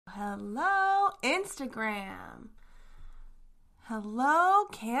Hello, Instagram. Hello,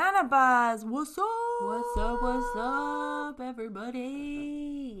 Cannabis. What's up? What's up,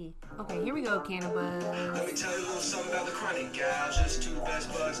 everybody? Okay, here we go, Cannabis. Let me tell you a little something about the chronic gals. Just two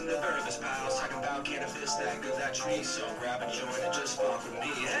best buds in the very best pals. Talking about cannabis, that good, that tree. So grab a joint and just fuck with me.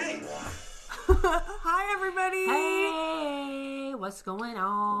 Hey! Hi, everybody. Hey, what's going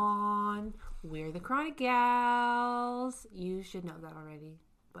on? We're the Chronic Gals. You should know that already,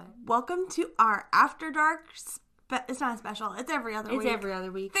 but Welcome to our After Dark. It's not special. It's every other week. it's every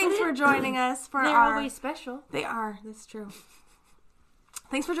other week. Thanks for joining us for They're our. always special. They are. That's true.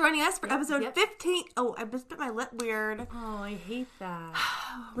 Thanks for joining us for episode 15. Oh, I just bit my lip weird. Oh, I hate that.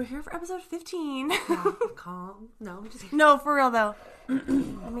 We're here for episode 15. Calm. No, just No, for real though.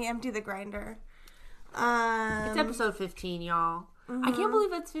 Let me empty the grinder. it's episode 15, y'all. I can't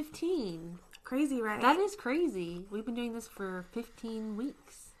believe it's 15. Crazy, right? That is crazy. We've been doing this for 15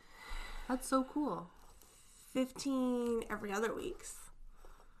 weeks. That's so cool. 15 every other weeks.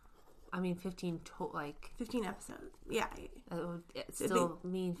 I mean, 15 15 episodes. Yeah. that would still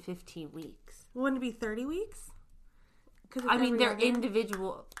mean 15 weeks. Wouldn't it be 30 weeks? I mean, they're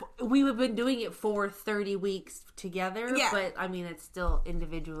individual. We have been doing it for 30 weeks together, but I mean, it's still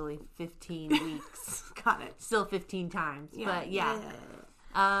individually 15 weeks. Got it. Still 15 times. Yeah. But yeah.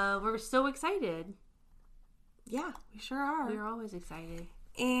 We're so excited. Yeah, we sure are. We're always excited.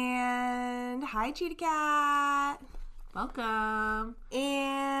 And hi, Cheetah Cat. Welcome.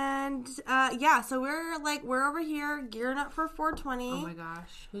 And so we're over here gearing up for 420. Oh my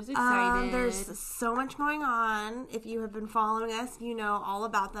gosh, who's excited? There's so much going on. If you have been following us, you know all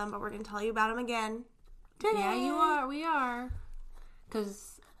about them, but we're going to tell you about them again today. Yeah, you are. We are.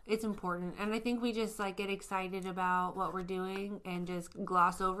 Because it's important. And I think we just get excited about what we're doing and just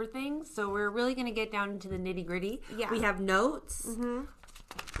gloss over things. So we're really going to get down into the nitty gritty. Yeah. We have notes,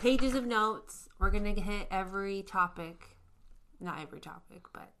 pages of notes. We're going to hit every topic. Not every topic,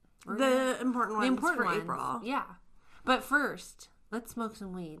 but the important ones for ones. April. Yeah. But first, let's smoke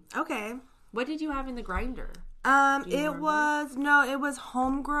some weed. Okay. What did you have in the grinder? It was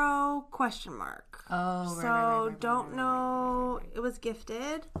home grow ? Oh, so right, don't know. It was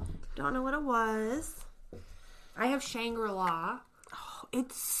gifted. Don't know what it was. I have Shangri-La. Oh,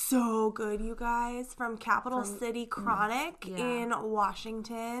 it's so good, you guys. From Capital City Chronic in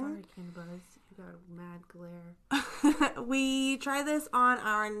Washington. Sorry, Cannabis. You got a mad glare. We try this on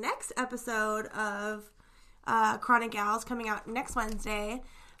our next episode of Chronic Gals coming out next Wednesday.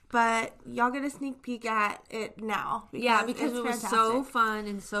 But y'all get a sneak peek at it now. Because it was so fun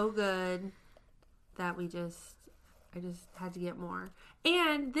and so good that I just had to get more.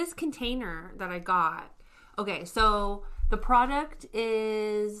 And this container that I got. Okay, so the product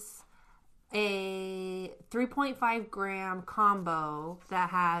is a 3.5 gram combo that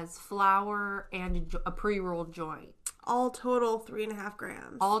has flour and a pre-rolled joint. All total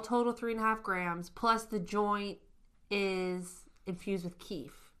 3.5 grams. Plus the joint is infused with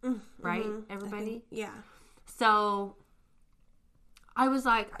keef. Right? Everybody? Yeah. So I was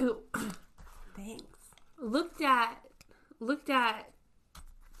like, ooh. Thanks. Looked at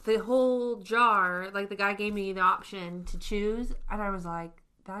the whole jar, the guy gave me the option to choose, and I was like,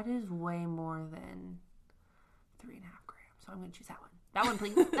 that is way more than 3.5 grams. So I'm gonna choose that one. That one,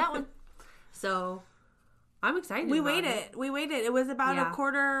 please. That one. So I'm excited. We waited. It was about a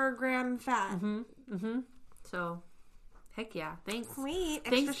 1/4 gram fat. So heck yeah. Thanks. Sweet.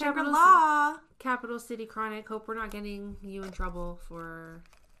 Thanks, Extra Shangri-La. Capital City Chronic. Hope we're not getting you in trouble for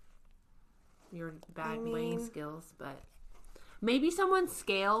your bad weighing skills, but maybe someone's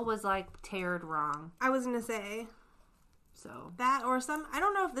scale was tared wrong. I was gonna say so that, or I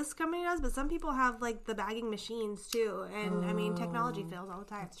don't know if this company does, but some people have the bagging machines too, and I mean technology fails all the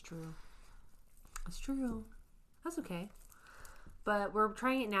time. That's true. That's okay. But we're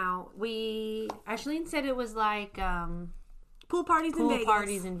trying it now. Ashley said it was pool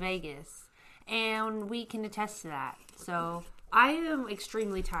parties in Vegas, and we can attest to that. So I am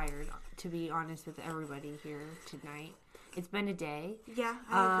extremely tired, to be honest with everybody here tonight. It's been a day. Yeah,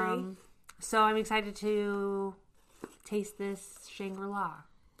 I agree. So I'm excited to taste this Shangri-La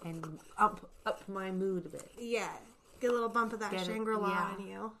and up my mood a bit. Yeah, get a little bump of that Shangri-La in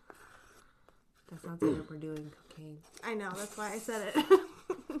you. That sounds like we're doing cocaine. I know, that's why I said it.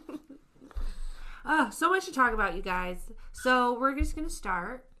 So much to talk about, you guys. So we're just going to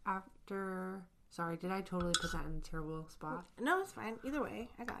start after... Sorry, did I totally put that in a terrible spot? No, it's fine. Either way,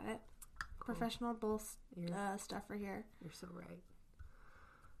 I got it. Cool. Professional bull stuff right here. You're so right.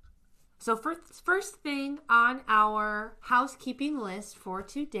 So first thing on our housekeeping list for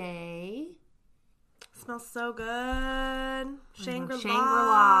today Smells so good.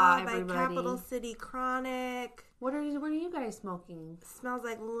 Shangri-La, by everybody. Capital City Chronic. What are you guys smoking? Smells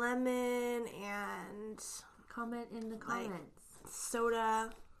like lemon and Comment in the comments. soda.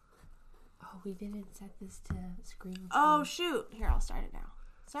 Oh, we didn't set this to screen record. Oh, shoot. Here, I'll start it now.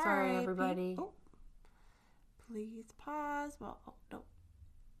 Sorry, everybody. Oh. Please pause. Well, oh, no.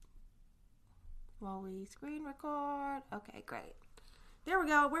 While we screen record. Okay, great. There we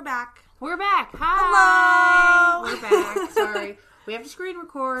go. We're back. We're back. Hi. Hello. We're back. Sorry. We have to screen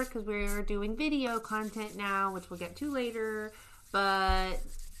record because we're doing video content now, which we'll get to later. But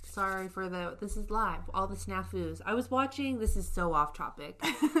sorry for this is live. All the snafus. I was watching, this is so off topic,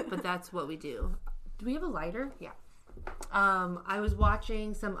 but that's what we do. Do we have a lighter? Yeah. I was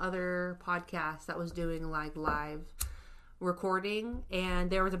watching some other podcast that was doing like live recording, and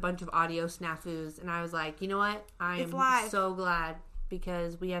there was a bunch of audio snafus, and I was like, you know what? I'm so glad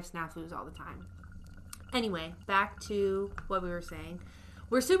because we have snafus all the time. Anyway, back to what we were saying.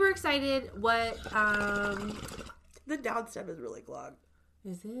 We're super excited. The downstem is really clogged.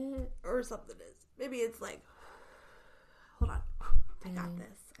 Is it? Or something is. Maybe it's like, hold on. I got this.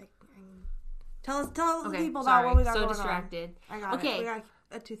 Tell the people about what we got going on. So distracted. I got it. We got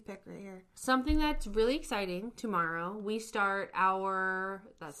a toothpick right here. Something that's really exciting tomorrow. We start our...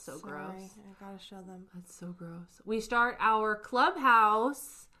 That's so gross. I gotta show them. That's so gross. We start our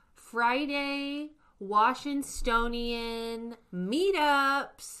Clubhouse Friday Washingtonian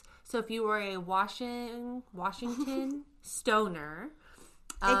meetups. So if you were a Washington stoner...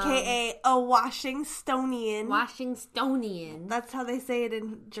 AKA a Washingtonian. Washingtonian. That's how they say it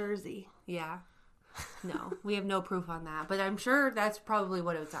in Jersey. Yeah. No, we have no proof on that, but I'm sure that's probably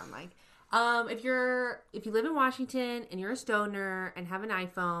what it would sound like. If you live in Washington and you're a stoner and have an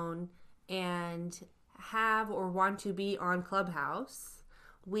iPhone and have or want to be on Clubhouse,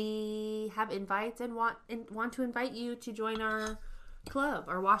 we have invites and want to invite you to join our club,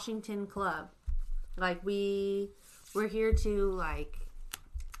 our Washington club. Like we're here to like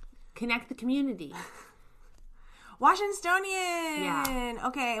connect the community. Washingtonian. Yeah.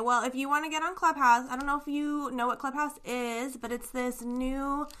 Okay, well, if you want to get on Clubhouse, I don't know if you know what Clubhouse is, but it's this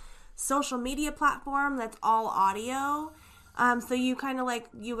new social media platform that's all audio. So you kind of like,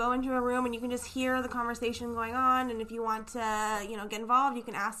 you go into a room and you can just hear the conversation going on. And if you want to, get involved, you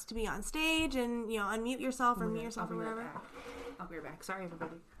can ask to be on stage and, unmute yourself or mute yourself or whatever. I'll be right back. Sorry,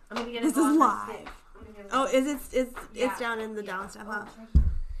 everybody. I'm going to get this is live. Oh, it's down in the down stuff, huh?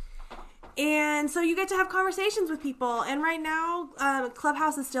 And so you get to have conversations with people. And right now,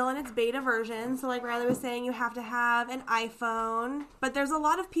 Clubhouse is still in its beta version. So like Riley was saying, you have to have an iPhone. But there's a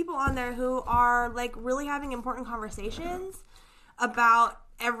lot of people on there who are like really having important conversations about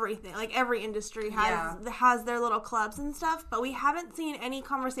everything. Like every industry has their little clubs and stuff. But we haven't seen any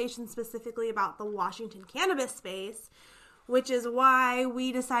conversations specifically about the Washington cannabis space, which is why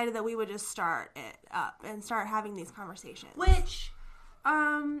we decided that we would just start it up and start having these conversations. Which...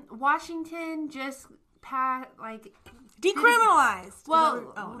 Washington just passed, like... Decriminalized!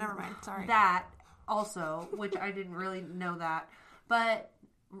 Well... Oh, never mind. Sorry. That, also, which I didn't really know that. But,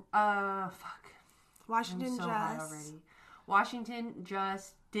 fuck. Washington Washington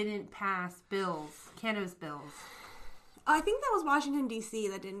just didn't pass cannabis bills. I think that was Washington, D.C.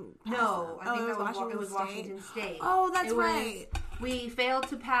 that didn't pass No, them. I think it was Washington State. Oh, that's right. We failed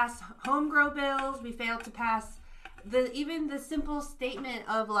to pass home grow bills. We failed to pass... Even the simple statement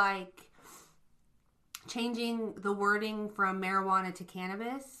of like changing the wording from marijuana to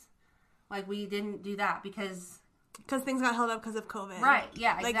cannabis, like we didn't do that because things got held up because of COVID. Right?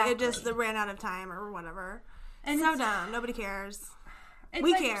 Yeah, like exactly. It just ran out of time or whatever. And so dumb. Nobody cares.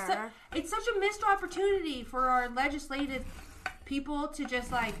 We care. It's such a missed opportunity for our legislative people to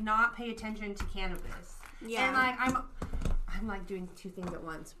just like not pay attention to cannabis. Yeah, and like I'm like doing two things at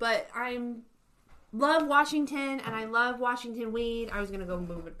once, but love Washington, and I love Washington weed. I was going to go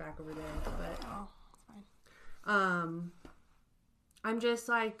move it back over there, but... Oh, that's fine. I'm just,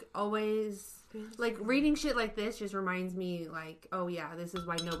 like, always... Like, reading shit like this just reminds me, like, oh, yeah, this is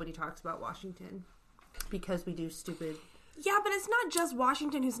why nobody talks about Washington. Because we do stupid... Yeah, but it's not just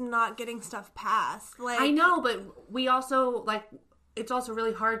Washington who's not getting stuff passed. Like, I know, but we also, like... It's also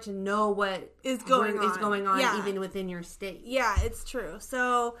really hard to know what is going on even within your state. Yeah, it's true.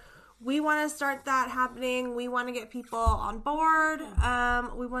 So... We want to start that happening. We want to get people on board.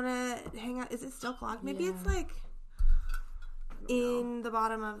 We want to hang out. Is it still clogged? Maybe it's like in the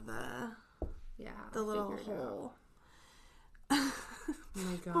bottom of the little hole. Oh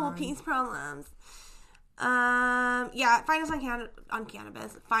my god. Little piece problems. Yeah, find us on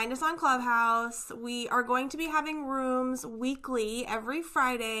Cannabis. Find us on Clubhouse. We are going to be having rooms weekly every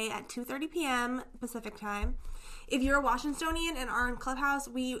Friday at 2:30 p.m. Pacific time. If you're a Washingtonian and are in Clubhouse,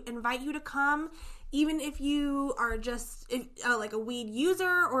 we invite you to come. Even if you are just like a weed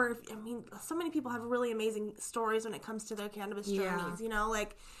user, or so many people have really amazing stories when it comes to their cannabis journeys. You know,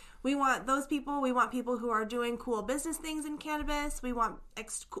 like we want those people. We want people who are doing cool business things in cannabis. We want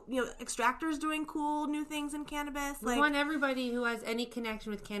extractors doing cool new things in cannabis. We want everybody who has any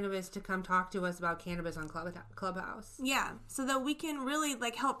connection with cannabis to come talk to us about cannabis on Clubhouse. Yeah, so that we can really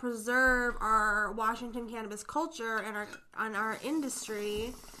help preserve our Washington cannabis culture and our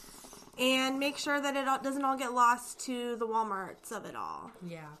industry. And make sure that it doesn't all get lost to the Walmarts of it all.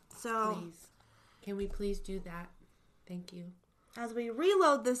 Yeah. So, please. Can we please do that? Thank you. As we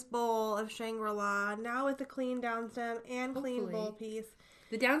reload this bowl of Shangri-La, now with a clean downstem and clean bowl piece.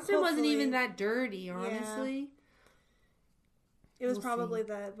 The downstem wasn't even that dirty, honestly. Yeah. It was probably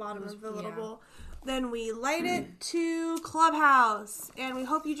the bottom of the little bowl. Then we light it to Clubhouse. And we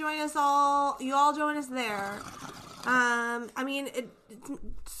hope you join us all. You all join us there. It's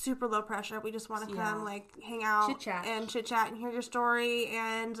super low pressure. We just want to come, hang out chit chat and hear your story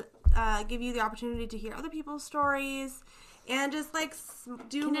and give you the opportunity to hear other people's stories and just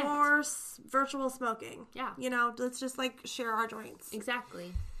do Connect. More virtual smoking. Yeah, let's just share our joints.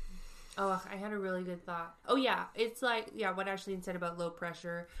 Exactly. Oh, I had a really good thought. Oh yeah, it's what Ashley said about low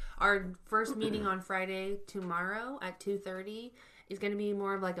pressure. Our first meeting on Friday tomorrow at 2:30 is going to be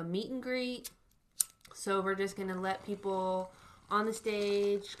more of a meet and greet. So we're just going to let people on the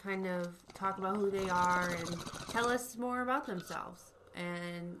stage kind of talk about who they are and tell us more about themselves.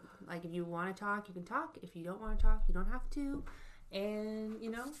 And, if you want to talk, you can talk. If you don't want to talk, you don't have to. And,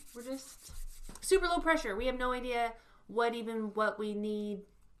 we're just super low pressure. We have no idea what we need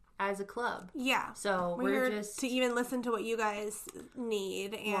as a club. Yeah. So we're just to even listen to what you guys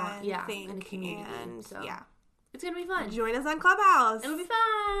need and think. In a community. And, it's going to be fun. Join us on Clubhouse. It'll be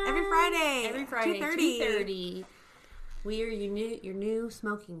fun. Every Friday. 2:30. We are your new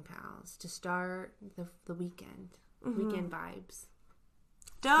smoking pals to start the weekend. Mm-hmm. Weekend vibes.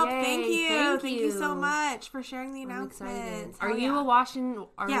 Dope. Yay, thank you so much for sharing the announcements. Are you a Washington?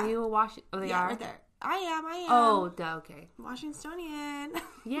 You a Washington? Oh, they are? Right there. I am. Oh, okay. Washingtonian.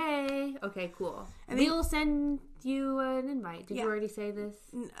 Yay. Okay, cool. And we'll send you an invite. Did you already say this?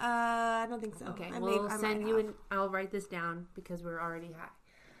 I don't think so. Okay, we'll send you I'll write this down because we're already high.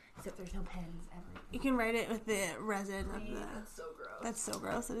 Except there's no pens ever. You can write it with the resin of the... That's so gross. That's so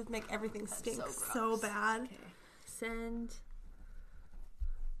gross. It would make everything stink so bad. Okay. Send...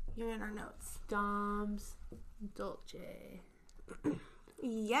 You're in our notes. Dom's Dolce.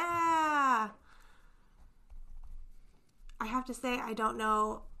 Yeah. I have to say, I don't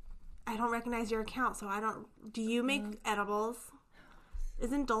recognize your account, so do you make edibles?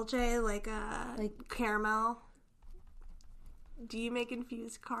 Isn't Dolce like caramel? Do you make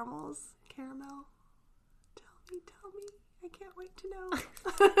infused caramels? Caramel? Tell me. I can't wait to know.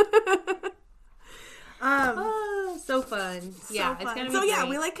 So fun. It's gonna be great.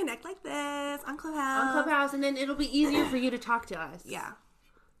 We connect like this on Clubhouse. And then it'll be easier for you to talk to us. Yeah.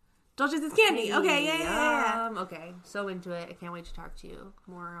 Dolce's is candy. Hey, okay, yeah. Okay, so into it. I can't wait to talk to you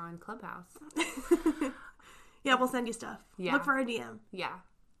more on Clubhouse. Yeah, we'll send you stuff. Yeah. Look for our DM. Yeah.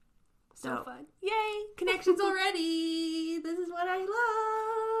 So fun. Yay! Connections already! This is what I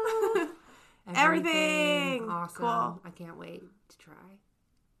love! Everything! Awesome. Cool. I can't wait to try.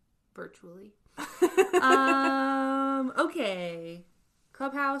 Virtually. Okay.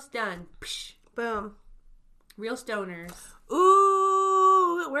 Clubhouse done. Psh. Boom. Real Stoners.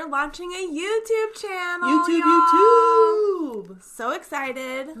 Ooh! We're launching a YouTube channel, YouTube! So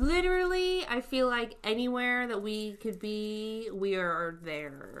excited. Literally, I feel like anywhere that we could be, we are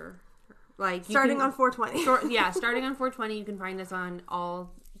there. Starting on 420. Starting on 420, you can find us on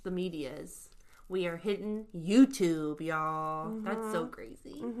all the medias. We are hitting YouTube, y'all. Mm-hmm. That's so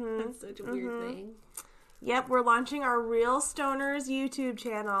crazy. Mm-hmm. That's such a weird thing. Yep, we're launching our Real Stoners YouTube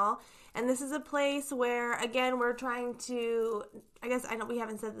channel. And this is a place where, again, we're trying to... I know we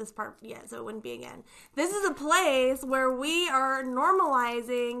haven't said this part yet, so it wouldn't be again. This is a place where we are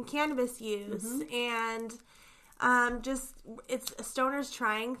normalizing cannabis use. And it's stoners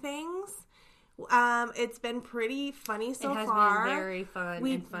trying things. It's been pretty funny so far. It has been very fun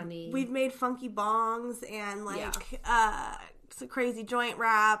and funny. We've made funky bongs and some crazy joint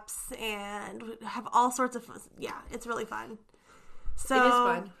wraps and have all sorts of fun. Yeah, it's really fun. So it is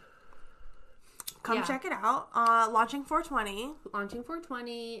fun. Come check it out. Launching 420. Launching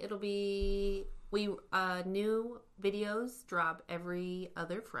 420. It'll be new videos drop every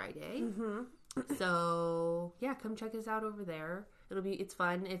other Friday. So yeah, come check us out over there. It's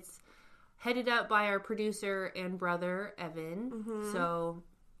fun. It's headed up by our producer and brother Evan. Mm-hmm. So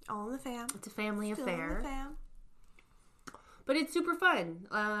all in the fam. It's a family Still affair. In the fam. But it's super fun.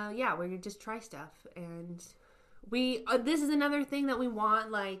 Yeah, where you just try stuff, and we. This is another thing that we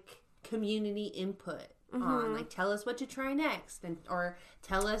want, like, community input on. Like, tell us what to try next, or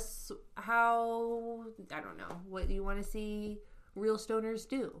tell us how, I don't know, what you want to see real stoners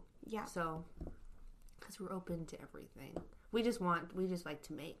do. Yeah. So, because we're open to everything. We just like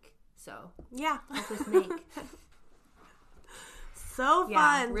to make. So, yeah. help us make. So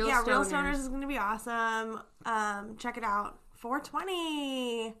fun. Real Stoners is going to be awesome. Check it out.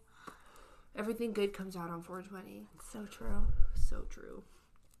 420. Everything good comes out on 420. So true. So true.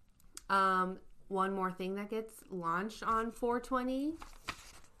 One more thing that gets launched on 420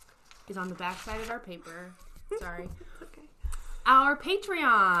 is on the back side of our paper. Sorry. It's okay. Our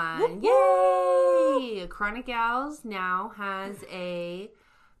Patreon. Woo-hoo! Yay! Chronic Gals now has a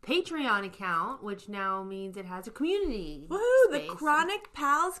Patreon account, which now means it has a community. Woohoo! Space. The Chronic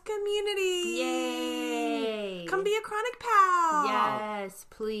Pals community. Yay! Come be a Chronic Pal. Yes,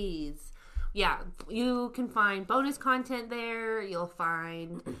 please. Yeah, you can find bonus content there. You'll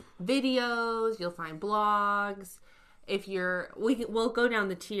find videos. You'll find blogs. We'll go down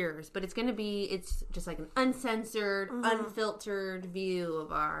the tiers, but it's just like an uncensored, unfiltered view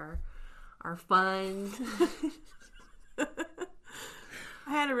of our fun. I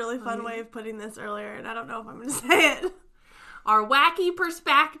had a really fun way of putting this earlier, and I don't know if I'm going to say it. Our wacky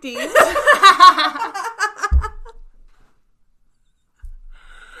perspectives.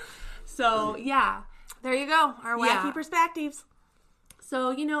 So, yeah. There you go. Our wacky perspectives.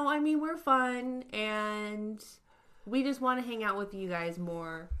 So, we're fun, and we just want to hang out with you guys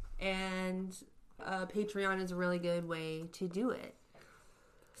more. And Patreon is a really good way to do it.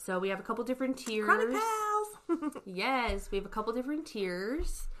 So, we have a couple different tiers. Chronic Pals. Yes, we have a couple different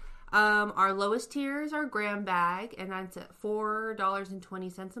tiers. Our lowest tiers are Graham Bag, and that's at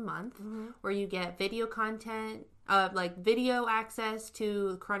 $4.20 a month, where you get video content, like video access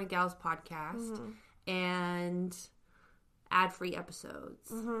to Chronic Gals podcast, and ad-free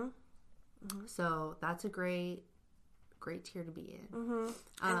episodes. So that's a great tier to be in.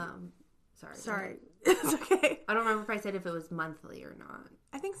 Sorry. It's okay. I don't remember if I said if it was monthly or not.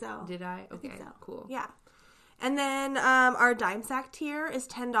 I think so. Did I? Okay, I think so. Cool. Yeah. And then our Dime Sack tier is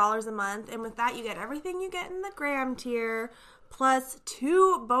 $10 a month. And with that, you get everything you get in the Graham tier, plus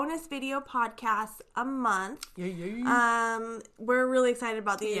 2 bonus video podcasts a month. Yeah. We're really excited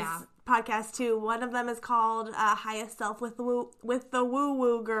about these podcasts, too. One of them is called Highest Self with the Woo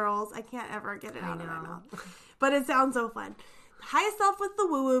Woo Girls. I can't ever get it out of my mouth. But it sounds so fun. Highest Self with the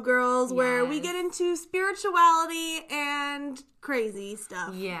Woo Woo Girls, where we get into spirituality and crazy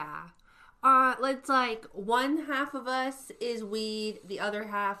stuff. Yeah. It's like one half of us is weed, the other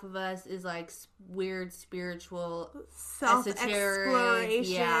half of us is like weird spiritual,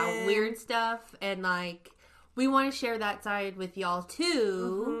 self-exploration, weird stuff, and like we want to share that side with y'all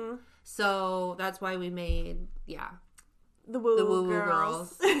too. So that's why we made the Woo Woo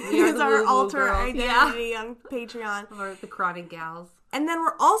Girls. We are the our alter identity on Patreon, or the Chronic Gals. And then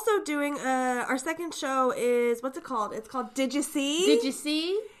we're also doing our second show is what's it called? It's called Did You See? Did You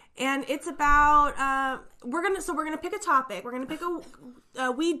See? And it's about we're gonna pick a topic. We're gonna pick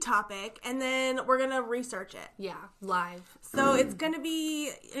a weed topic, and then we're gonna research it. Yeah, live. So it's gonna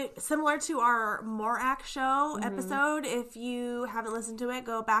be similar to our Morak show episode. If you haven't listened to it,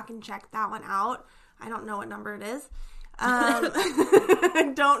 go back and check that one out. I don't know what number it is.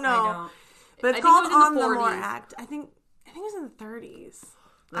 I don't know. But it's called On the Morak. I think it was in the 30s.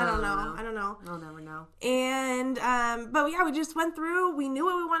 I don't know. I'll never know. And, but yeah, we just went through, we knew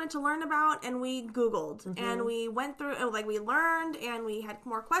what we wanted to learn about, and we Googled. And we went through, like, we learned, and we had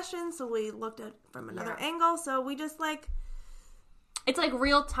more questions, so we looked at it from another angle. So we just, like... It's like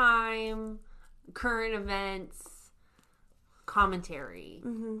real-time, current events, commentary.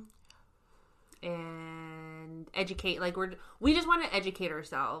 And educate, like, we just want to educate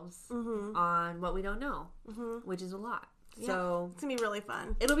ourselves on what we don't know, which is a lot. So it's gonna be really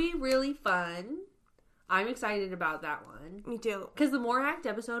fun. It'll be really fun. I'm excited about that one. Me too. Because the Morak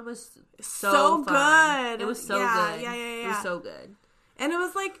episode was so fun. Good. It was so good. Yeah. It was so good. And it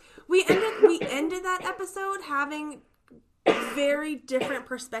was like we ended that episode having very different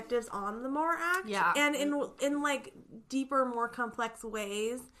perspectives on the Morak. Yeah. And in like deeper, more complex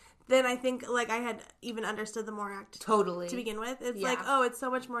ways than I think like I had even understood the Morak totally to begin with. It's like, oh, it's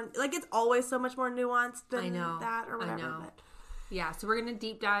so much more like it's always so much more nuanced than that or whatever. I know. Yeah, so we're going to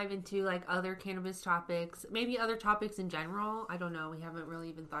deep dive into like other cannabis topics, maybe other topics in general. I don't know. We haven't really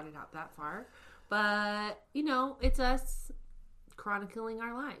even thought it out that far. But, you know, it's us chronicling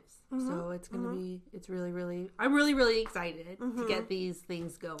our lives. So it's going to be, it's really, really, I'm really, really excited to get these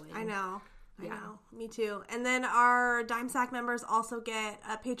things going. I know. I know. Me too. And then our Dime Sack members also get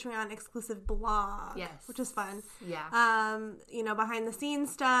a Patreon exclusive blog. Yes. Which is fun. Yeah. You know, behind the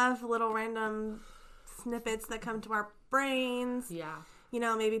scenes stuff, little random snippets that come to our brains. Yeah. You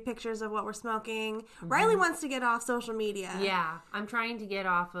know, maybe pictures of what we're smoking. Riley wants to get off social media. Yeah. I'm trying to get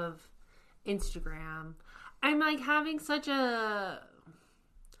off of Instagram. I'm like having such a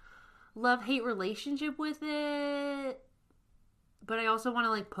love-hate relationship with it. But I also want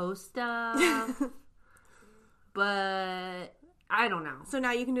to like post stuff. But I don't know. So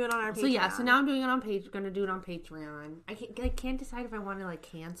now you can do it on our Patreon. So yeah, so now I'm doing it on Going to do it on Patreon. I can't decide if I want to like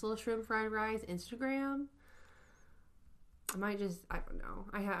cancel Shrimp Fried Rice Instagram. I might just, I don't know.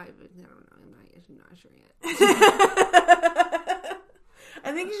 I don't know. I'm not sure yet.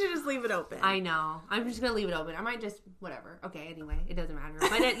 I think you should just leave it open. I know. I'm just going to leave it open. I might just, whatever. Okay, anyway, it doesn't matter.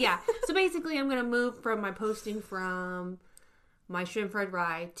 But yeah, so basically I'm going to move from my posting from my Shrimp Fried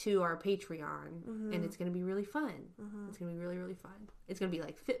Rye to our Patreon, and it's going to be really fun. It's going to be really, really fun. It's going to be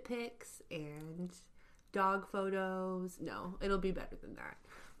like fit pics and dog photos. No, it'll be better than that,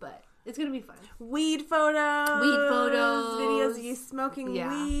 but it's going to be fun. Weed photos. Videos of you smoking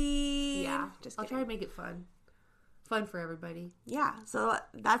weed. Yeah. Just I'll kidding. try to make it fun. Fun for everybody. Yeah, so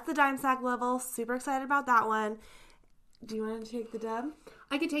that's the Dime Sack level. Super excited about that one. Do you want to take the dub?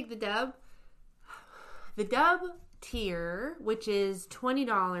 I could take the dub. The dub tier, which is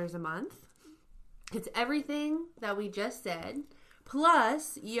 $20 a month. It's everything that we just said.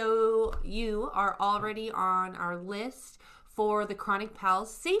 Plus, you are already on our list for the Chronic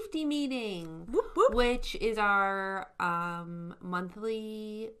Pals safety meeting, Whoop, whoop. which is our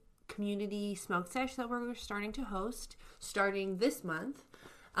monthly community smoke sesh that we're starting to host starting this month.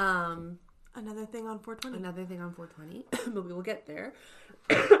 Another thing on 420. But we will get there.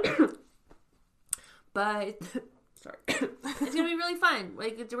 But sorry, it's gonna be really fun.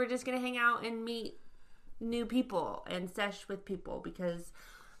 Like we're just gonna hang out and meet new people and sesh with people because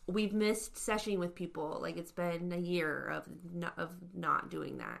we've missed seshing with people. Like it's been a year of not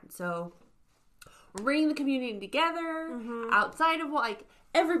doing that. So we're bringing the community together outside of like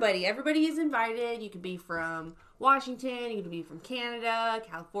everybody. Everybody is invited. You could be from Washington. You could be from Canada,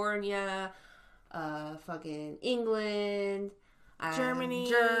 California, fucking England.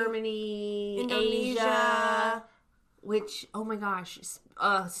 Germany, Indonesia. Asia, which, oh my gosh,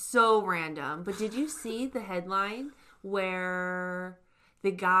 so random. But did you see the headline where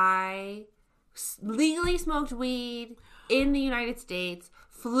the guy legally smoked weed in the United States,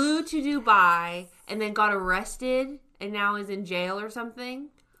 flew to Dubai, and then got arrested and now is in jail or something?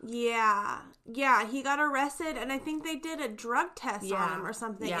 Yeah, he got arrested, and I think they did a drug test on him or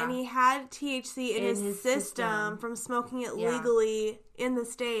something, and he had THC in his system from smoking it legally in the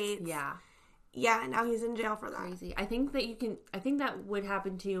States. Yeah, now he's in jail for that. Crazy. I think that would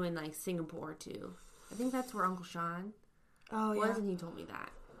happen to you in like Singapore too. I think that's where Uncle Sean was, and he told me that.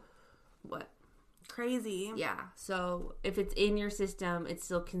 What? Crazy. Yeah. So if it's in your system, it's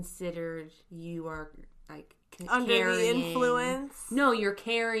still considered you are like under the influence. No, you're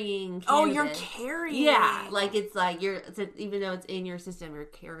carrying cannabis. Oh, you're carrying. Yeah, like it's like even though it's in your system, you're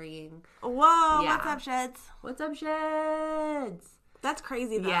carrying. Whoa! Yeah. What's up, Sheds? What's up, Sheds? That's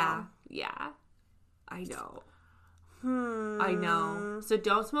crazy, though. Yeah. I know. I know. So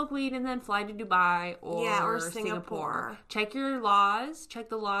don't smoke weed and then fly to Dubai or Singapore. Check your laws. Check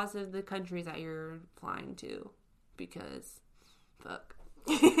the laws of the countries that you're flying to, because fuck.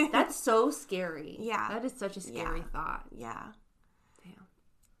 That's so scary. Yeah. That is such a scary thought. Yeah. Damn.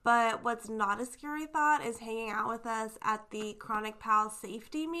 But what's not a scary thought is hanging out with us at the Chronic Pals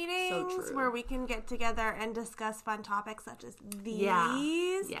safety meetings. So true. Where we can get together and discuss fun topics such as these. Yeah.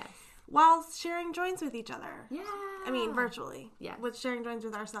 Yes. While sharing joints with each other. Yeah. I mean, virtually. Yeah. With sharing joints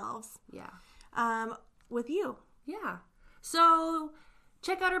with ourselves. Yeah. With you. Yeah. So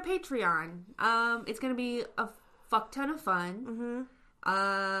check out our Patreon. It's going to be a fuck ton of fun. Mm-hmm.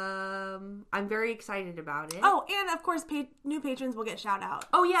 I'm very excited about it. Oh, and of course, new patrons will get shout out.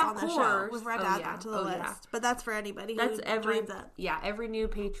 Oh yeah, on of the course. Show. We forgot to add that to the list, yeah. But that's for anybody. That's every that. Yeah, every new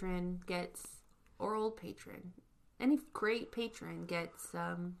patron gets, or old patron, any great patron gets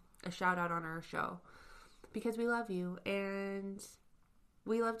a shout out on our show because we love you and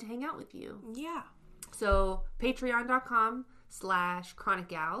we love to hang out with you. Yeah. So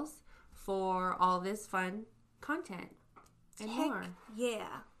patreon.com/chronicgals for all this fun content. And more.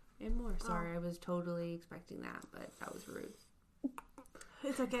 Yeah. And more. Sorry, I was totally expecting that, but that was rude.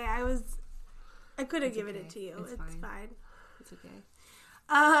 It's okay. I could have given it to you. It's fine. It's okay.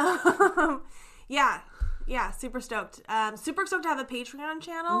 Yeah, super stoked. Super stoked to have a Patreon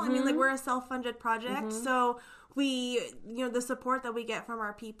channel. I mean, like, we're a self-funded project, so we, the support that we get from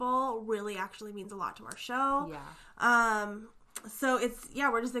our people really actually means a lot to our show. Yeah. So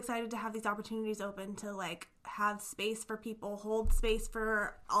we're just excited to have these opportunities open to, like, have space for people, hold space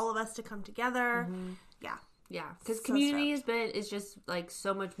for all of us to come together. Yeah. Yeah, because community is just, like,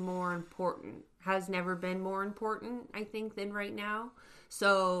 so much more important. Has never been more important, I think, than right now.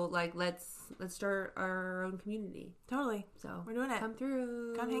 So, like, let's start our own community. Totally. So we're doing it. Come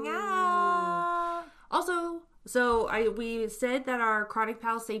through. Come hang out. Also, we said that our Chronic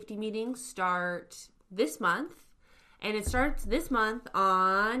Pal safety meetings start this month, and it starts this month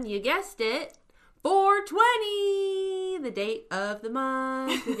on, you guessed it, 4/20, the date of the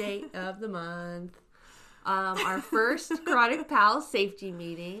month. The date of the month. Our first Chronic Pal safety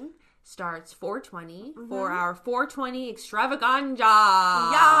meeting starts 4/20 for our 4/20 extravaganza.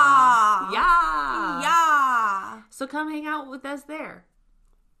 Yeah. Yeah. Yeah. So come hang out with us there.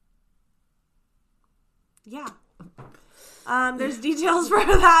 Yeah. There's details for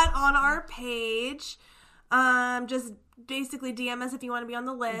that on our page. Just basically DM us if you want to be on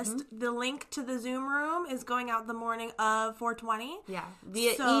the list. The link to the Zoom room is going out the morning of 4/20. Yeah,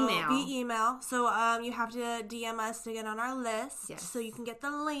 via email. Via email. So you have to DM us to get on our list. Yes. So you can get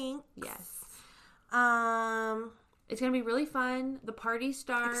the link. Yes. It's going to be really fun. The party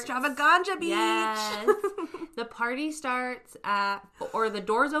starts... Extravaganza Beach! Yes. The party starts the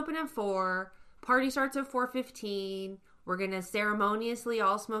doors open at 4. Party starts at 4:15. We're going to ceremoniously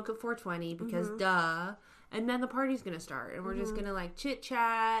all smoke at 4:20 because duh. And then the party's going to start. And we're just going to, like,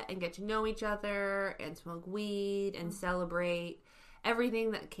 chit-chat and get to know each other and smoke weed and celebrate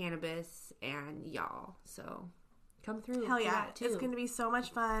everything that cannabis and y'all. So, come through. Hell yeah. It's going to be so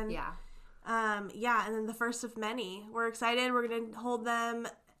much fun. Yeah. And then the first of many. We're excited. We're going to hold them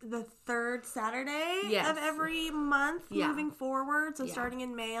the third Saturday of every month moving forward. So, starting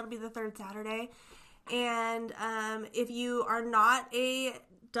in May, it'll be the third Saturday. And if you are not a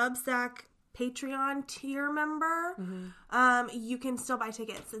Dubstack Patreon tier member, you can still buy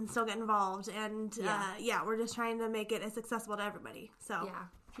tickets and still get involved. And we're just trying to make it as accessible to everybody. So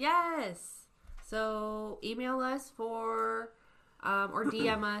yes. So email us for or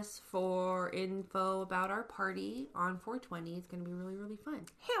DM us for info about our party on 4/20. It's going to be really, really fun.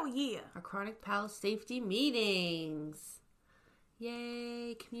 Hell yeah! Our Chronic Pal safety meetings.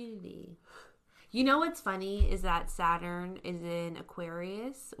 Yay, community. You know what's funny is that Saturn is in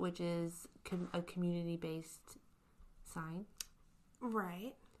Aquarius, which is a community-based sign.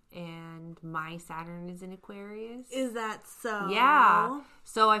 Right. And my Saturn is in Aquarius. Is that so? Yeah.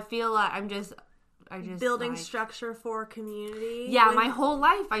 So I feel like I just building structure for community. Yeah, my whole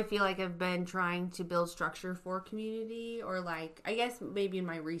life I feel like I've been trying to build structure for community, or like I guess maybe in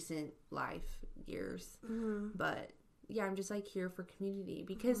my recent life years. But yeah, I'm just like here for community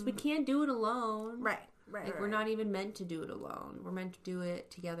because we can't do it alone. Right. Like we're not even meant to do it alone. We're meant to do it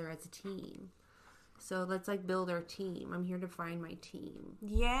together as a team. So let's like build our team. I'm here to find my team.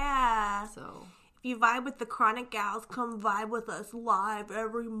 Yeah. So if you vibe with the Chronic Gals, come vibe with us live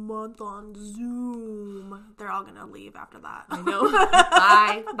every month on Zoom. They're all gonna leave after that. I know.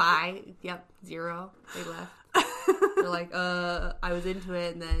 Bye. Yep, 0. They left. They're like, I was into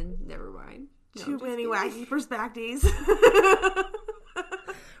it, and then never mind. No, Too many wacky perspectives.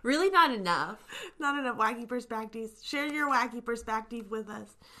 Really not enough. Not enough wacky perspectives. Share your wacky perspective with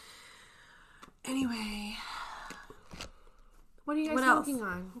us. Anyway. What are you guys working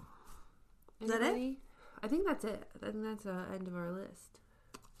on? Is that it? I think that's it. I think that's the end of our list.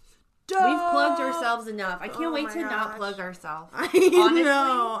 Duh. We've plugged ourselves enough. I can't wait to not plug ourselves.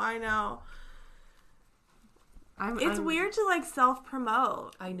 I know. It's weird to like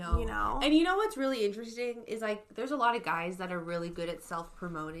self-promote. I know. You know? And you know what's really interesting is like there's a lot of guys that are really good at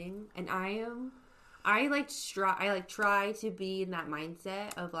self-promoting, and I try to be in that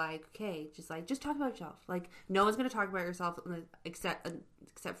mindset of like, okay, just talk about yourself. Like no one's going to talk about yourself except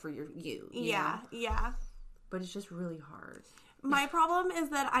for you know? Yeah. But it's just really hard. My problem is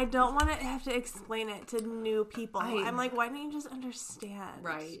that I don't want to have to explain it to new people. I'm like, why don't you just understand?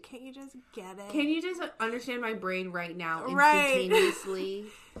 Right. Can't you just get it? Can you just understand my brain right now instantaneously,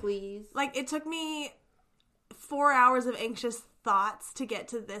 please? Like, it took me 4 hours of anxious thoughts to get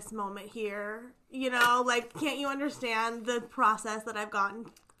to this moment here. You know, like, can't you understand the process that I've gotten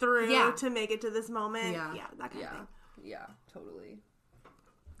through to make it to this moment? Yeah, that kind of thing. Yeah, totally.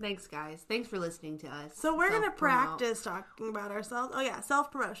 Thanks, guys. Thanks for listening to us. So we're going to practice talking about ourselves. Oh, yeah.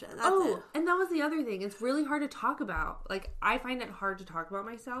 Self-promotion. That's it. And that was the other thing. It's really hard to talk about. Like, I find it hard to talk about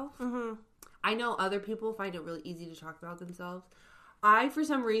myself. Mm-hmm. I know other people find it really easy to talk about themselves. I, for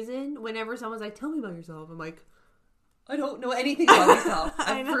some reason, whenever someone's like, tell me about yourself, I'm like, I don't know anything about myself.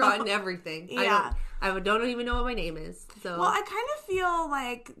 I've forgotten everything. Yeah. I don't even know what my name is. So. Well, I kind of feel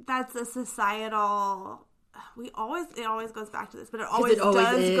like that's a societal... it always goes back to this, but it always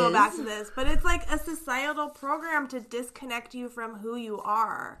does go back to this. But it's like a societal program to disconnect you from who you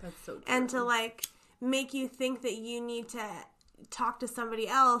are. That's so true. And to like make you think that you need to talk to somebody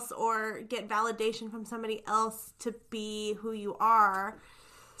else or get validation from somebody else to be who you are.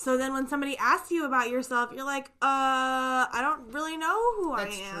 So then when somebody asks you about yourself, you're like, I don't really know who I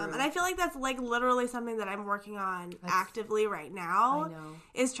am. True. And I feel like that's like literally something that I'm working on actively right now. I know.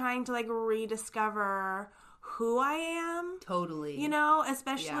 Is trying to like rediscover who I am. Totally. You know,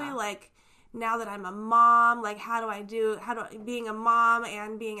 especially like now that I'm a mom, like being a mom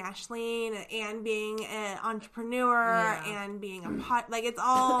and being Ashleen and being an entrepreneur and being a like it's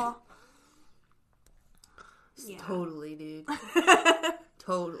all. Totally, dude.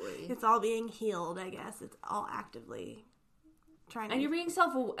 Totally. It's all being healed, I guess. It's all actively trying to... And you're being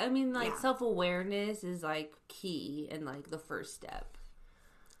self-awareness is, like, key and, like, the first step.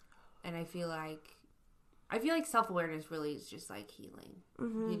 And I feel like self-awareness really is just, like, healing.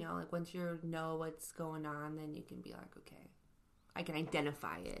 Mm-hmm. You know, like, once you know what's going on, then you can be like, okay, I can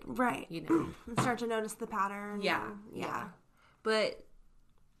identify it. Right. You know? And start to notice the pattern. Yeah. But,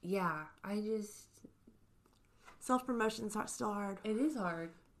 yeah, I just... Self-promotion's still hard. It is hard.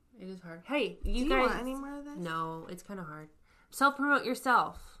 Hey, Do you guys... want any more of this? No, it's kind of hard. Self-promote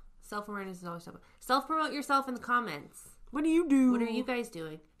yourself. Self-awareness is always tough. Self-promote yourself in the comments. What do you do? What are you guys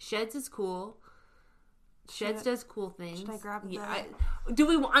doing? Sheds is cool. Sheds does cool things. Should I grab that? Do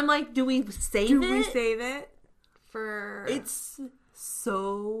we save it? Do we save it? For... It's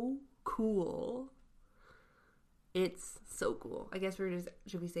so cool. It's so cool. I guess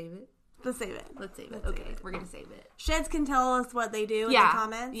should we save it? Let's save it. Okay, we're going to save it. Sheds can tell us what they do in the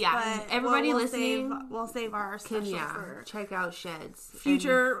comments. Yeah, but everybody listening... We'll save our special for... check out Sheds.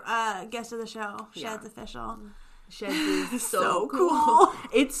 Future guest of the show. Sheds official. Sheds is so cool.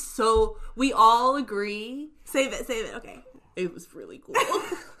 It's so... We all agree. Save it. Okay. It was really cool.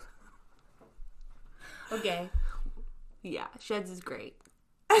 Okay. Yeah, Sheds is great.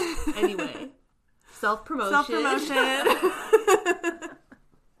 Anyway. Self-promotion.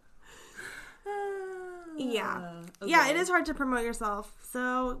 Yeah. Okay. Yeah, it is hard to promote yourself.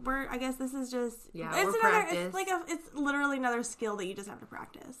 So I guess this is just it's literally another skill that you just have to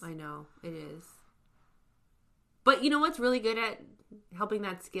practice. I know, it is. But you know what's really good at helping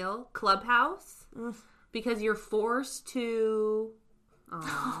that skill? Clubhouse. Because you're forced to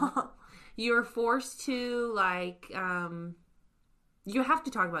like you have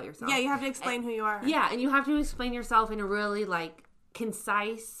to talk about yourself. Yeah, you have to explain who you are. Yeah, and you have to explain yourself in a really like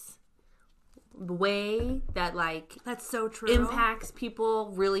concise way that like that's so true impacts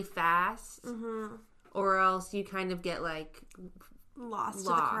people really fast, or else you kind of get like lost to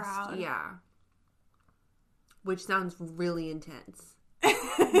the crowd. Yeah, which sounds really intense,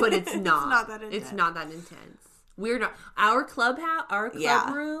 but it's not. It's not that intense. We're not. Our club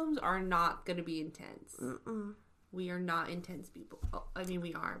rooms are not going to be intense. Mm-mm. We are not intense people. Oh, I mean,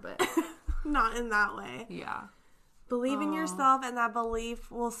 we are, but not in that way. Yeah. Believe in yourself, and that belief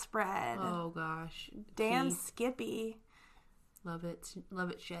will spread. Oh, gosh. Damn Skippy. Love it. Love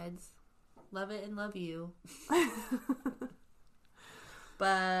it, Sheds. Love it and love you.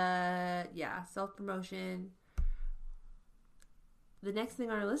 But, yeah, self-promotion. The next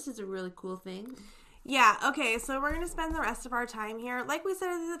thing on our list is a really cool thing. Yeah, okay, so we're going to spend the rest of our time here. Like we said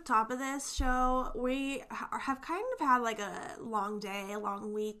at the top of this show, we have kind of had like a long day, a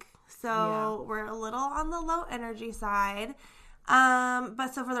long week. So we're a little on the low energy side.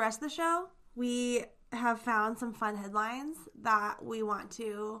 But so for the rest of the show, we have found some fun headlines that we want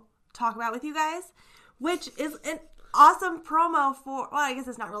to talk about with you guys, which is an awesome promo for, well, I guess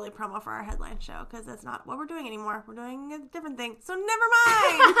it's not really a promo for our headline show because that's not what we're doing anymore. We're doing a different thing. So never mind.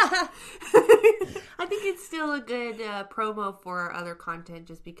 I think it's still a good promo for our other content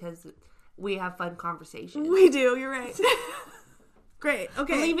just because we have fun conversations. We do. You're right. Great.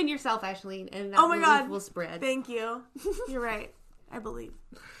 Okay. Believe in yourself, Ashleen, and that belief will spread. Thank you. You're right. I believe.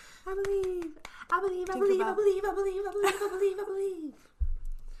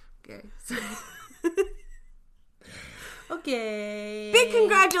 Okay. Okay. Big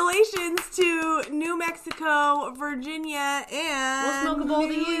Congratulations to New Mexico, Virginia, and We'll smoke a bowl to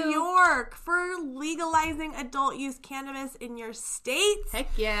New you. York for legalizing adult use cannabis in your states. Heck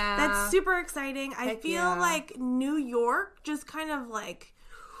yeah. That's super exciting. I Heck feel yeah. like New York just kind of like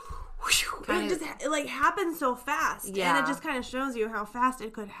it just like happened so fast. Yeah. And it just kind of shows you how fast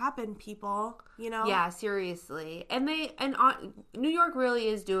it could happen, people, you know? Yeah, seriously. And New York really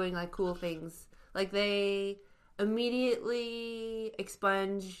is doing like cool things. Like they immediately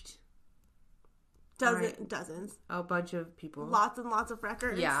expunged Dozens. a bunch of people. Lots and lots of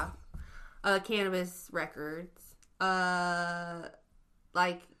records. Yeah. Cannabis records.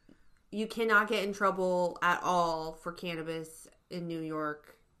 Like you cannot get in trouble at all for cannabis in New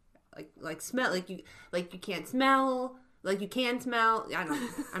York. Like smell you can't smell, like you can smell.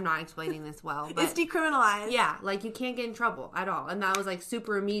 I'm not explaining this well, but It's decriminalized. yeah, like you can't get in trouble at all, and that was like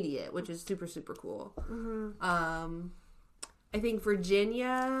super immediate, which is super super cool. Mm-hmm. I think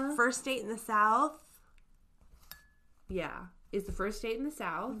Virginia, First state in the South. yeah, is the first state in the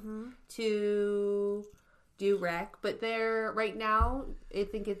South Mm-hmm. to do rec, but they're right now. I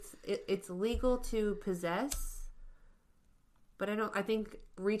think it's legal to possess. But I think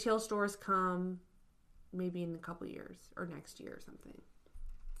retail stores come maybe in a couple years or next year or something.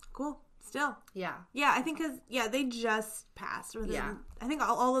 Cool. Still. Yeah. Yeah, I think they just passed within. Yeah. I think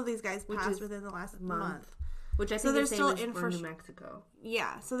all of these guys Which passed is within the last month. Which I So think there's is still same as for New Mexico.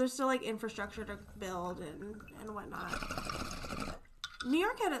 Yeah, so there's still like infrastructure to build and whatnot. New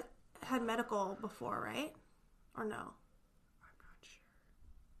York had medical before, right? Or no? I'm not sure.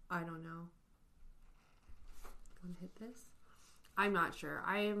 I don't know. Want to hit this? I'm not sure.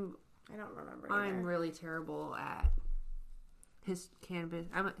 I don't remember either. I'm really terrible at cannabis.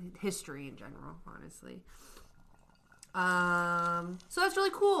 History in general, honestly. So that's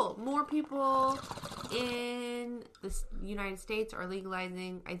really cool. More people in the United States are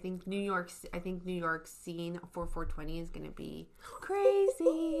legalizing. I think New York's scene for 420 is going to be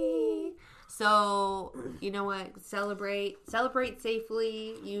crazy. So, you know what? Celebrate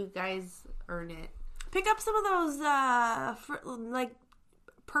safely. You guys earn it. Pick up some of those like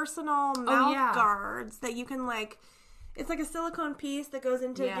personal mouth guards that you can like. It's like a silicone piece that goes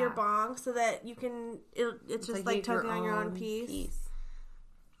into your bong so that you can. It's just like tugging on your own piece.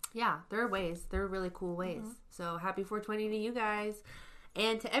 Yeah, there are ways. There are really cool ways. Mm-hmm. So happy 420 to you guys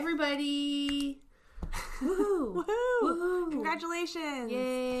and to everybody. Woohoo! Woohoo! Congratulations!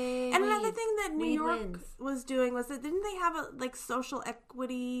 Yay! And another thing that New York wins. was doing was that didn't they have like social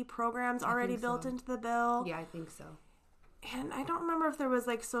equity programs already built into the bill? Yeah, I think so. And I don't remember if there was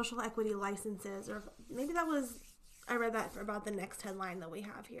like social equity licenses or maybe that was. I read that about the next headline that we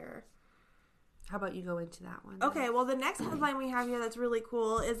have here. How about you go into that one? Okay, well, the next headline we have here that's really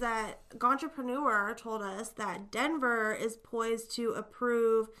cool is that Entrepreneur told us that Denver is poised to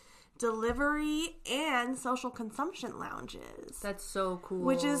approve delivery and social consumption lounges. That's so cool.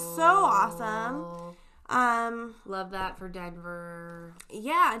 Which is so awesome. Love that for Denver.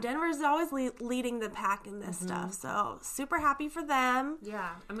 Yeah, Denver's always leading the pack in this stuff, so super happy for them. Yeah,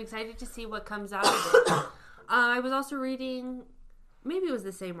 I'm excited to see what comes out of it. I was also reading, maybe it was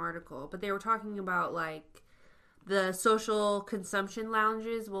the same article, but they were talking about like the social consumption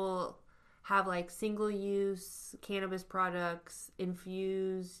lounges will have like single-use cannabis products,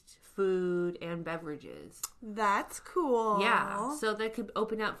 infused food, and beverages. That's cool. Yeah, so that could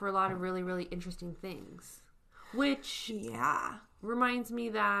open up for a lot of really, really interesting things. Which reminds me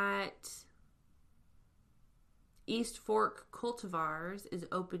that East Fork Cultivars is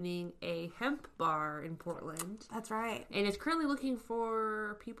opening a hemp bar in Portland. That's right. And is currently looking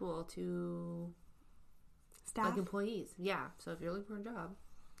for people to... Staff? Like employees. Yeah, so if you're looking for a job,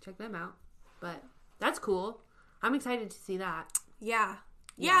 check them out. But that's cool. I'm excited to see that. Yeah,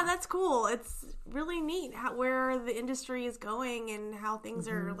 that's cool. It's really neat where the industry is going and how things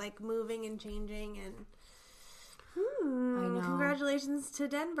are like moving and changing and I know. Congratulations to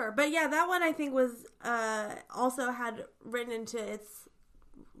Denver. But yeah, that one I think was also had written into its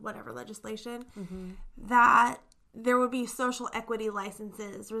whatever legislation that there would be social equity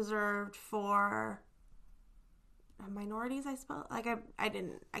licenses reserved for minorities, I suppose. Like I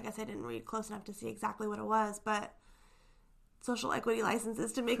guess I didn't read close enough to see exactly what it was, but social equity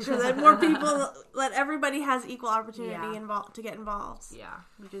licenses to make sure that more people, that everybody has equal opportunity to get involved. Yeah,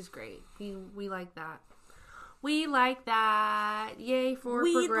 which is great. We like that. We like that. Yay for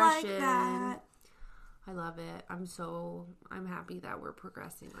progression. Like that. I love it. I'm happy that we're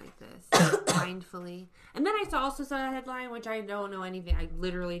progressing like this mindfully. And then I also saw a headline, which I don't know anything. I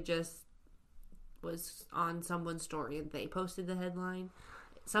literally just was on someone's story and they posted the headline.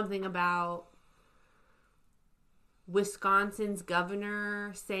 Something about Wisconsin's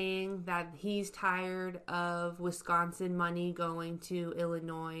governor saying that he's tired of Wisconsin money going to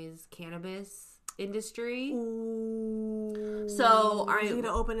Illinois' cannabis industry. Ooh. So is he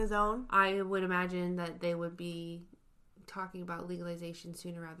gonna open his own? I would imagine that they would be talking about legalization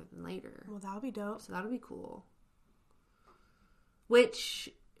sooner rather than later. Well, that would be dope. So that'll be cool. Which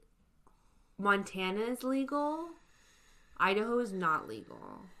Montana is legal. Idaho is not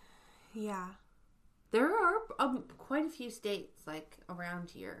legal. Yeah. There are quite a few states like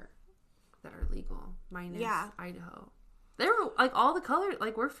around here that are legal, minus Idaho. They're like all the colors,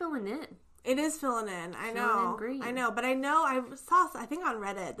 like we're filling in. It is filling in. I know. Green. I know. But I know I saw, I think on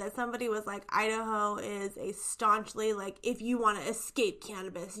Reddit, that somebody was like, Idaho is a staunchly, like, if you want to escape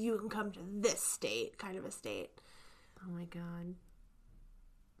cannabis, you can come to this state, kind of a state. Oh my God.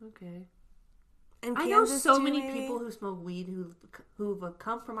 Okay. And I know so many people who smoke weed who've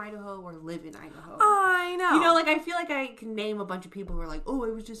come from Idaho or live in Idaho. Oh, I know. You know, like, I feel like I can name a bunch of people who are like, oh,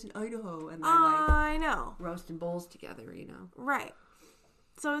 I was just in Idaho. And they're like, I know. Roasting bowls together, you know? Right.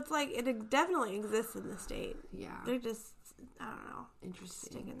 So it's like, it definitely exists in the state. Yeah. They're just, I don't know.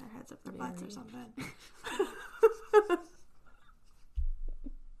 Interesting. Sticking their heads up their butts or something.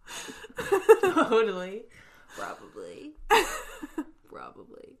 Totally. Probably.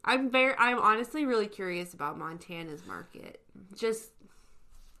 I'm honestly really curious about Montana's market. Just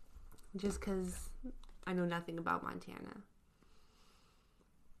because I know nothing about Montana.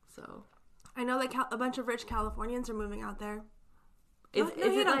 So. I know that a bunch of rich Californians are moving out there. Is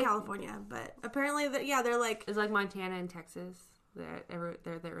it like California? But apparently, they're like... It's like Montana and Texas.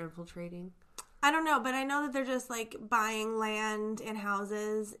 They're infiltrating. I don't know, but I know that they're just like buying land and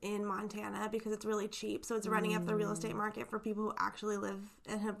houses in Montana because it's really cheap. So it's running up the real estate market for people who actually live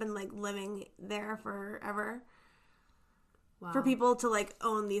and have been like living there forever. Wow. For people to like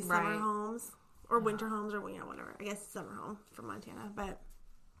own these summer homes or winter homes or whatever. I guess summer home from Montana, but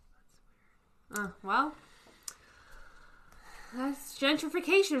well, that's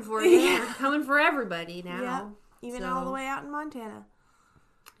gentrification for you. Yeah. They're coming for everybody now. Yeah, even all the way out in Montana.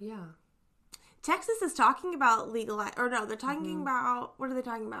 Yeah. Texas is talking about they're talking about, what are they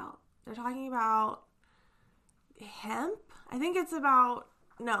talking about? They're talking about hemp? I think it's about,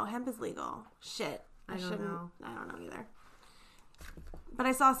 no, hemp is legal. Shit. I don't know either. But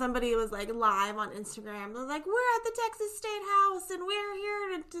I saw somebody was like live on Instagram. They're like, we're at the Texas State House and we're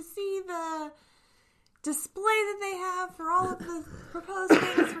here to see the display that they have for all of the proposed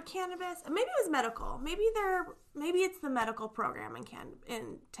things for cannabis. Maybe it was medical. Maybe it's the medical program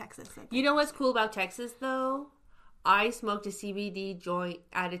in Texas. You know what's cool about Texas though? I smoked a CBD joint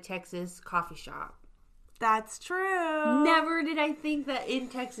at a Texas coffee shop. That's true. Never did I think that in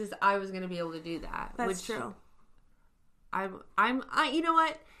Texas I was going to be able to do that. That's true. You know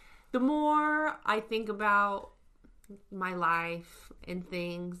what? The more I think about my life and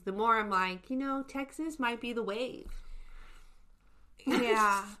things, the more I'm like, Texas might be the wave.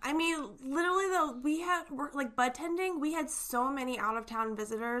 Yeah. I mean, literally though, we're like bud tending, we had so many out of town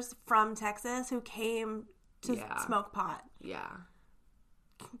visitors from Texas who came to smoke pot. Yeah.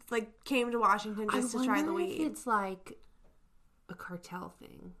 Like came to Washington just to try the weed. If it's like a cartel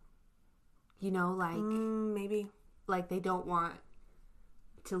thing. Like maybe. Like they don't want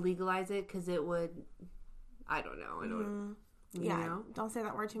to legalize it because it would, I don't know. Don't say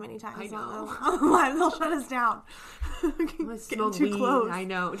that word too many times. I know. Otherwise they'll shut us down. Getting too close. I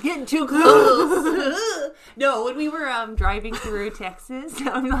know. Getting too close. No, when we were driving through Texas,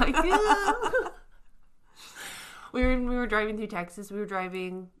 I'm like, we were driving through Texas. We were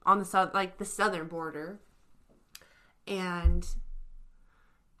driving on the southern border, and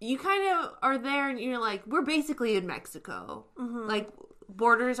you kind of are there, and you're like, we're basically in Mexico. Mm-hmm. Like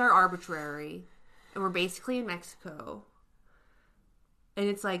borders are arbitrary, and we're basically in Mexico. And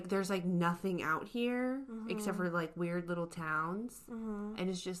it's like, there's like nothing out here except for like weird little towns. Mm-hmm. And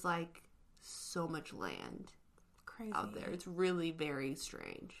it's just like so much land out there. It's really very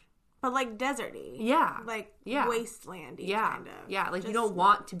strange. But like deserty. Yeah. Like wastelandy kind of. Yeah, like you don't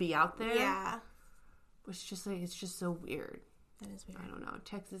want to be out there. Yeah. It's just like, it's just so weird. That is weird. I don't know.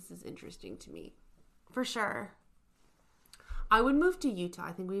 Texas is interesting to me. For sure. I would move to Utah.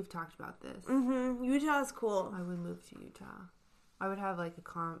 I think we've talked about this. Mm-hmm. Utah is cool. I would move to Utah. I would have like a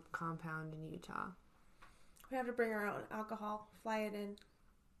compound in Utah. We have to bring our own alcohol. Fly it in.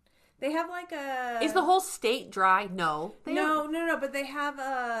 They have like a... Is the whole state dry? No. No. But they have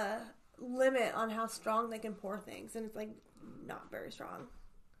a limit on how strong they can pour things. And it's like not very strong.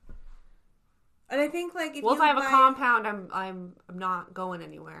 And I think like if I have a compound, I'm not going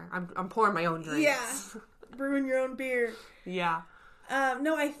anywhere. I'm pouring my own drinks. Yeah. Brewing your own beer. Yeah.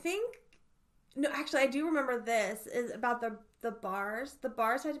 No, I think No, actually, I do remember this is about the bars. The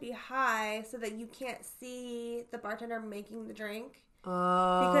bars had to be high so that you can't see the bartender making the drink.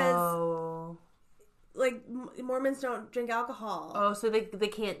 Oh. Because, like, Mormons don't drink alcohol. Oh, so they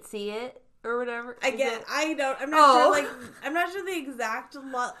can't see it or whatever? I'm not sure, like, I'm not sure the exact,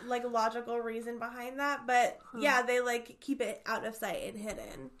 logical reason behind that, but, yeah, they, like, keep it out of sight and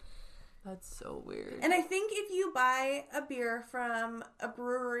hidden. That's so weird. And I think if you buy a beer from a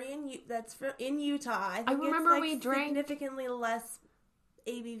brewery that's in Utah, I think remember it's, like, we drank significantly less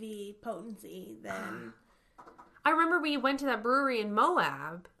ABV potency than... I remember we went to that brewery in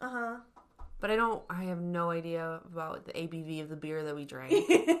Moab. Uh-huh. But I have no idea about the ABV of the beer that we drank.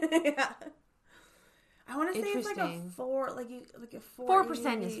 Yeah. I want to say it's like a 4, like a 4.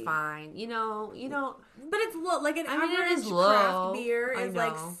 4% is fine. You know. But it's low. Like an average it is low. craft beer is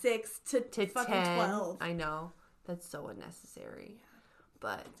like 6 to fucking 10. 12. I know. That's so unnecessary.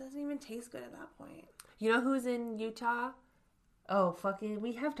 But it doesn't even taste good at that point. You know who's in Utah? Oh, fucking,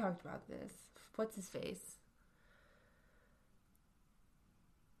 we have talked about this. What's his face?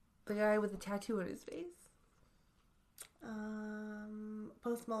 The guy with the tattoo on his face.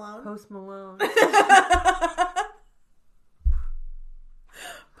 Post Malone. Post Malone.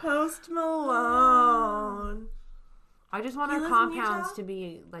 Post Malone. I just want our compounds to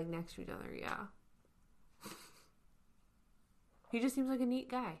be like next to each other. Yeah. He just seems like a neat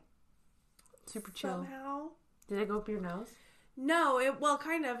guy. Super chill. Somehow. Did I go up your nose? No,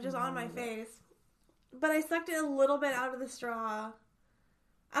 kind of just on my face, but I sucked it a little bit out of the straw.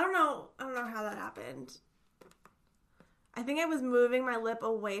 I don't know how that happened. I think I was moving my lip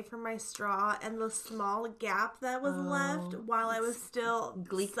away from my straw, and the small gap that was left while I was still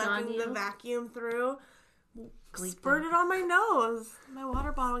sucking the vacuum through spurted on my nose. My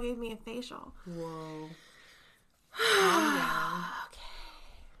water bottle gave me a facial. Whoa. Calm down. Okay.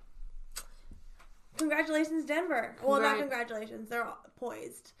 Congratulations, Denver. Well, not congratulations. They're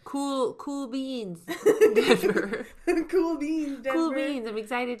poised. Cool beans, Denver. Cool beans, Denver. Cool beans. I'm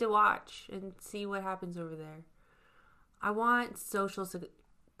excited to watch and see what happens over there. I want social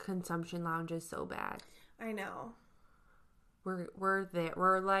consumption lounges so bad. I know. We're there.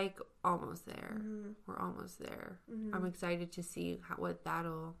 We're like almost there. Mm-hmm. We're almost there. Mm-hmm. I'm excited to see how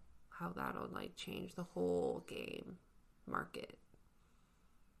that'll like change the whole game market.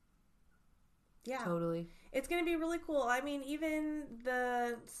 Yeah. Totally. It's going to be really cool. I mean, even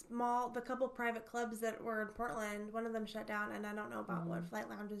the couple private clubs that were in Portland, one of them shut down, and I don't know about what Flight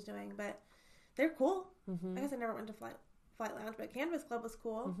Lounge is doing, but they're cool. Mm-hmm. I guess I never went to Flight Lounge, but Canvas Club was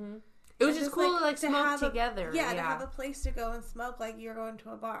cool. Mm-hmm. It was just cool to smoke together. To have a place to go and smoke like you're going to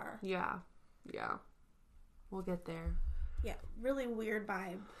a bar. Yeah. Yeah. We'll get there. Yeah. Really weird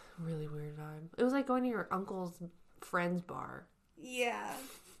vibe. Really weird vibe. It was like going to your uncle's friend's bar. Yeah.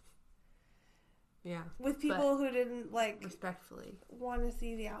 Yeah. With people who didn't respectfully want to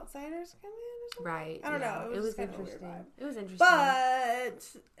see the outsiders come in or something. Right. I don't know. It was interesting. It was interesting.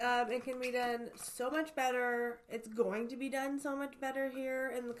 But it can be done so much better. It's going to be done so much better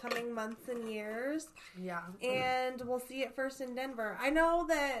here in the coming months and years. Yeah. And we'll see it first in Denver. I know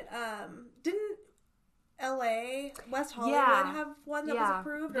that didn't LA, West Hollywood have one that was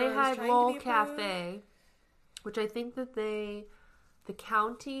approved? They had Lowell Cafe, which I think that the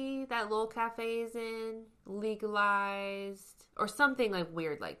county that Lowell Cafe is in legalized or something like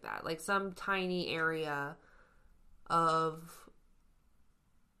weird like that. Like some tiny area of,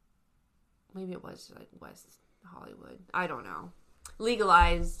 maybe it was like West Hollywood. I don't know.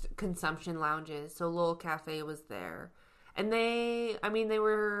 Legalized consumption lounges. So Lowell Cafe was there. And they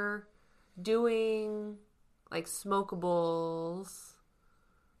were doing like smokables,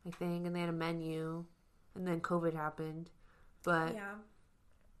 I think, and they had a menu. And then COVID happened. But yeah,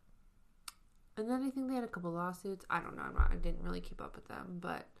 and then I think they had a couple lawsuits. I don't know. I didn't really keep up with them,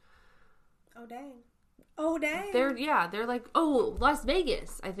 but oh dang, they're like Las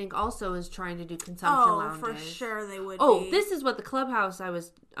Vegas. I think also is trying to do consumption lounges. For sure they would. This is what the clubhouse I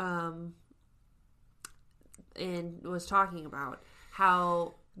was was talking about.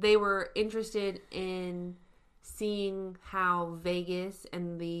 How they were interested in seeing how Vegas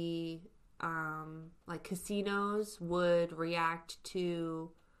and the like casinos would react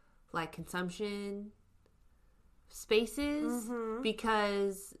to like consumption spaces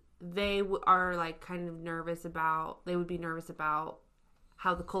because they are like kind of nervous about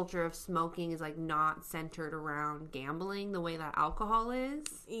how the culture of smoking is like not centered around gambling the way that alcohol is.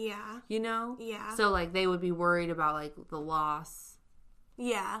 Yeah. You know? Yeah. So like they would be worried about like the loss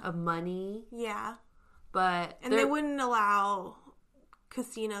of money. Yeah. But they wouldn't allow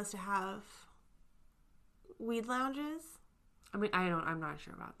casinos to have weed lounges. I mean, I'm not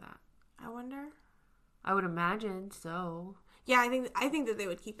sure about that. I wonder. I would imagine so. Yeah, I think that they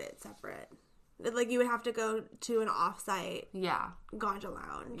would keep it separate. Like, you would have to go to an off-site ganja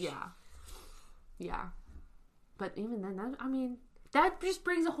lounge. Yeah. But even then, that just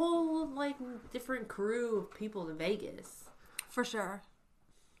brings a whole, like, different crew of people to Vegas. For sure.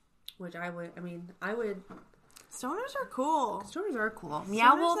 Which I would... Stoners are cool. Stoners are cool.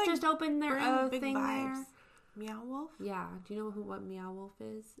 Meow Wolf just opened their big thing vibes. there. Meow Wolf? Yeah. Do you know what Meow Wolf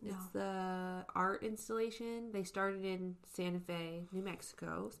is? No. It's the art installation. They started in Santa Fe, New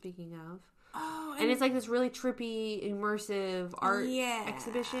Mexico, speaking of. Oh, and it's like this really trippy, immersive art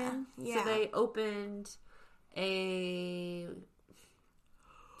exhibition. Yeah. So they opened a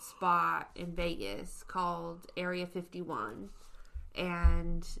spot in Vegas called Area 51.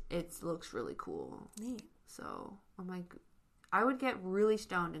 And it looks really cool. Neat. So I'm like, I would get really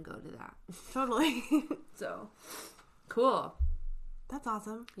stoned and go to that. Totally. So, cool. That's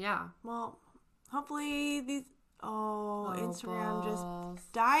awesome. Yeah. Well, hopefully these... Oh, Instagram balls.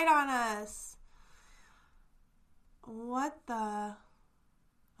 just died on us. What the...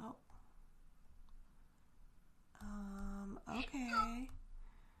 Oh. Okay.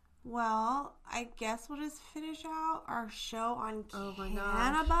 Well, I guess we'll just finish out our show on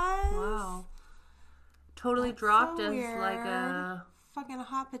Cannabis. Wow. Totally dropped us weird. like a... Fucking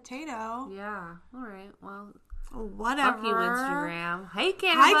hot potato. Yeah. All right. Well, whatever. fuck you, Instagram. Hey,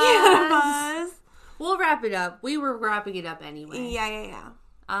 Cannabis. Hi, Cannabis. We'll wrap it up. We were wrapping it up anyway. Yeah.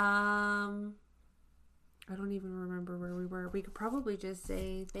 I don't even remember where we were. We could probably just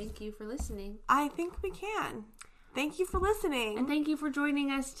say thank you for listening. I think we can. Thank you for listening. And thank you for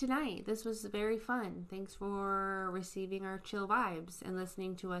joining us tonight. This was very fun. Thanks for receiving our chill vibes and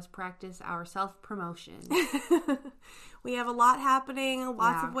listening to us practice our self-promotion. We have a lot happening,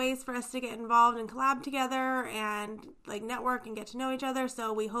 lots of ways for us to get involved and collab together and like network and get to know each other.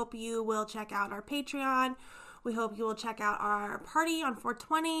 So we hope you will check out our Patreon. We hope you will check out our party on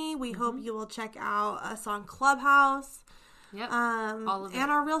 420. We hope you will check out us on Clubhouse. Yep. All of it. And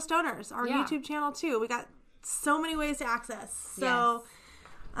our Real Stoners, our YouTube channel too. We got so many ways to access. So,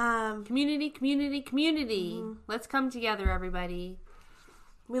 community. Mm-hmm. Let's come together, everybody.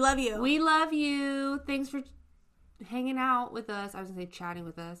 We love you. We love you. Thanks for hanging out with us. I was going to say chatting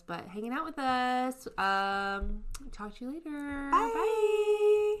with us, but hanging out with us. Talk to you later. Bye.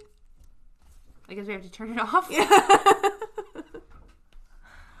 Bye. I guess we have to turn it off.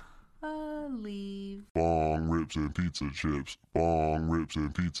 Leave. Bong rips and pizza chips. Bong rips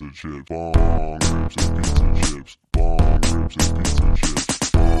and pizza chips. Bong rips and pizza chips. Bong rips and pizza chips.